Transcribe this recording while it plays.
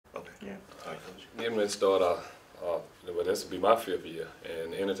Getting ready to start well, this will be my 5th year,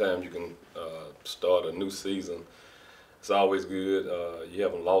 and anytime you can start a new season, it's always good. You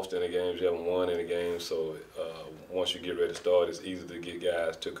haven't lost any games, you haven't won any games, so once you get ready to start, it's easy to get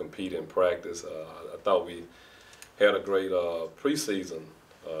guys to compete in practice. I thought we had a great preseason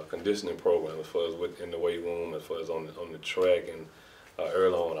conditioning program as far as in the weight room, as far as on the track, and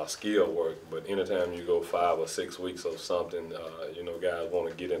early on our skill work. But anytime you go 5 or 6 weeks of something, guys want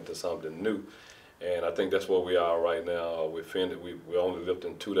to get into something new. And I think that's where we are right now. We're only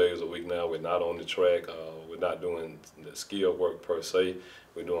lifting 2 days a week now. We're not on the track. We're not doing the skill work per se.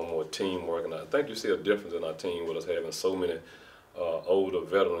 We're doing more teamwork. And I think you see a difference in our team with us having so many older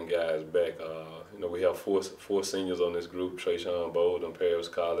veteran guys back. We have four seniors on this group: Trayshawn Bolden, Paris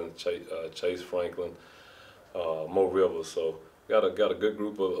Collins, Chase Franklin, Mo Rivers. So got a good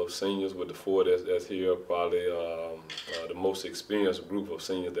group of seniors with the 4 that's here. Probably the most experienced group of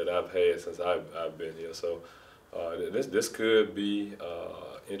seniors that I've had since I've been here. So this could be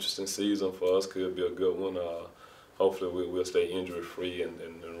interesting season for us. Could be a good one. Hopefully we'll stay injury free, and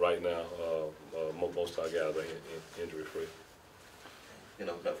right now most of our guys are injury free.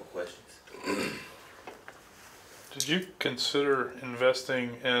 Open up for questions. Did you consider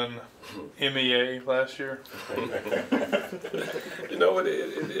investing in MEA last year?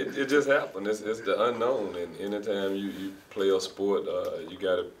 It just happened. It's the unknown, and anytime you play a sport, you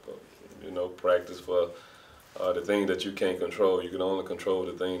got to practice for the thing that you can't control. You can only control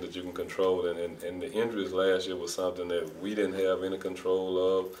the thing that you can control, and the injuries last year was something that we didn't have any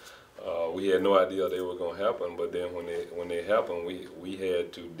control of. We had no idea they were going to happen, but then when they happened, we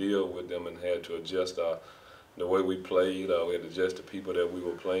had to deal with them and had to adjust the way we played. We had to adjust the people that we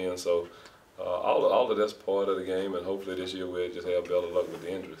were playing. So all of that's part of the game, and hopefully this year we'll just have better luck with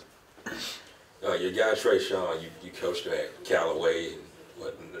the injuries. Your guy Trayshawn, you coached him at Callaway,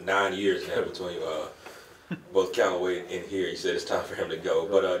 9 years now between both Callaway and here. You said it's time for him to go.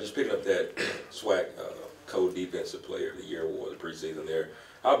 But just picking up that SWAC co-defensive player of the year award, the preseason there.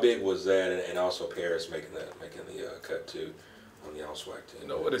 How big was that, and also Paris making the cut too on the All-SWAC team?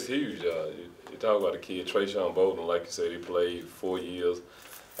 It's huge. You talk about the kid Trayshawn Bolden, like you said, he played 4 years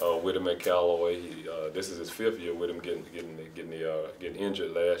with him at Callaway. This is his 5th year with him getting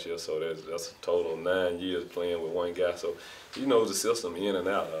injured last year, so that's a total of 9 years playing with one guy. So he knows the system in and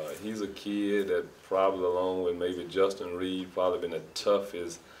out. He's a kid that probably, along with maybe Justin Reed, probably been the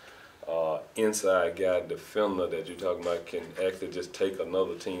toughest inside guy defender that you're talking about, can actually just take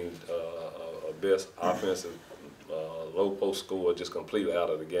another team's best offensive low post scorer just completely out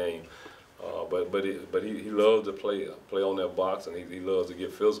of the game. But he loves to play on that box, and he loves to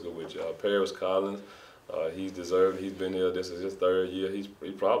get physical with you. Paris Collins, he's deserved. He's been here. This is his 3rd year. He's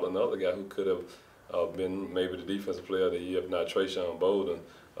probably another guy who could have been maybe the defensive player of the year, if not Trayshawn Bolden,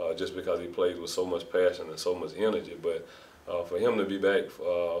 just because he plays with so much passion and so much energy. But for him to be back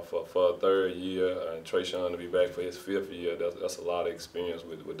for a 3rd year, and Trayshawn to be back for his 5th year, that's a lot of experience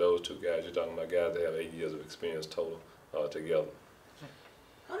with those two guys. You're talking about guys that have 8 years of experience total together.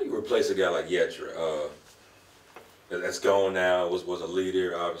 How do you replace a guy like Yetra? That's gone now, was a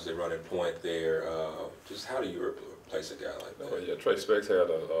leader, obviously running point there. Just how do you replace a guy like that? Well, yeah, Trey Specs had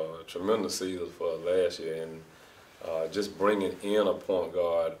a tremendous season for last year, and just bringing in a point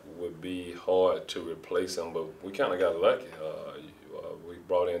guard would be hard to replace him, but we kind of got lucky. We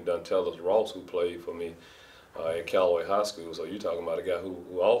brought in Dontellis Ross, who played for me at Callaway High School, so you're talking about a guy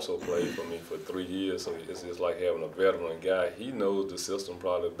who also played for me for 3 years, so it's just like having a veteran guy. He knows the system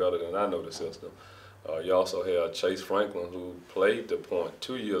probably better than I know the system. You also have Chase Franklin, who played the point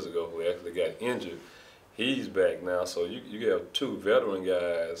 2 years ago, who actually got injured. He's back now, so you have 2 veteran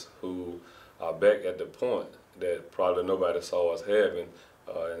guys who are back at the point that probably nobody saw us having,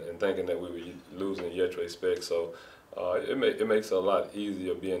 and thinking that we were losing Yetra Specs. So it makes it a lot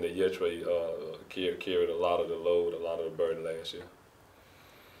easier being that Yetra carried a lot of the load, a lot of the burden last year.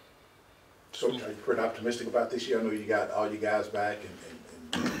 So are you pretty optimistic about this year? I know you got all your guys back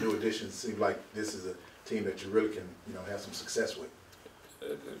and new additions. Seems like this is a team that you really can have some success with.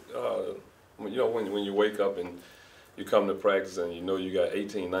 When you wake up and you come to practice and you got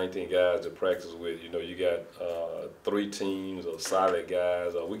 18, 19 guys to practice with, you got 3 teams of solid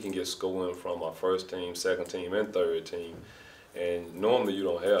guys. We can get scoring from our 1st team, 2nd team, and 3rd team. And normally you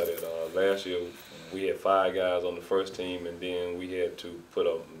don't have that. Last year we had 5 guys on the 1st team, and then we had to put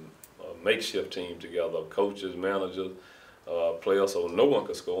a makeshift team together, coaches, managers, players, so no one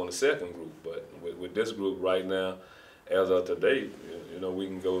could score in the 2nd group. But with this group right now, as of today, we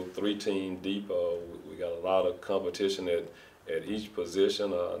can go 3 teams deep. We got a lot of competition at each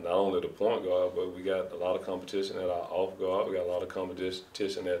position, not only the point guard, but we got a lot of competition at our off guard. We got a lot of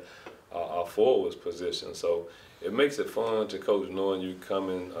competition at our forwards position. So it makes it fun to coach knowing you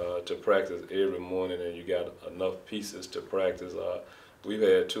coming to practice every morning and you got enough pieces to practice. We've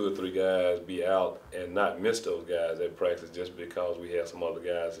had 2 or 3 guys be out and not miss those guys at practice just because we have some other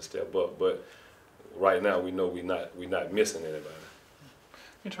guys to step up. But right now we know we're not missing anybody.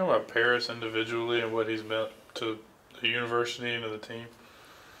 You talk about Paris individually and what he's meant to the university and to the team.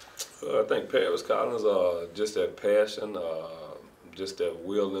 I think Paris Collins, just that passion, just that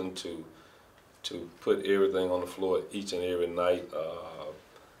willing to put everything on the floor each and every night.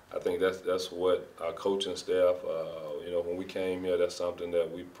 I think that's what our coaching staff, you know, when we came here, that's something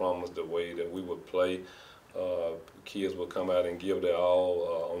that we promised the way that we would play. Kids would come out and give their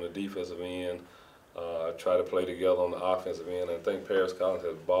all on the defensive end, try to play together on the offensive end. And I think Paris Collins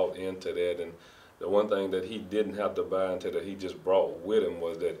has bought into that. And the one thing that he didn't have to buy into that he just brought with him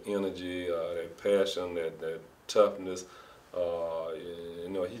was that energy, that passion, that toughness. You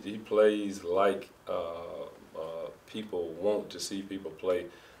know, he plays like people want to see people play,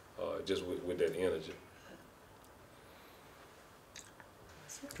 just with that energy.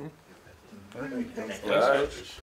 All right. All right.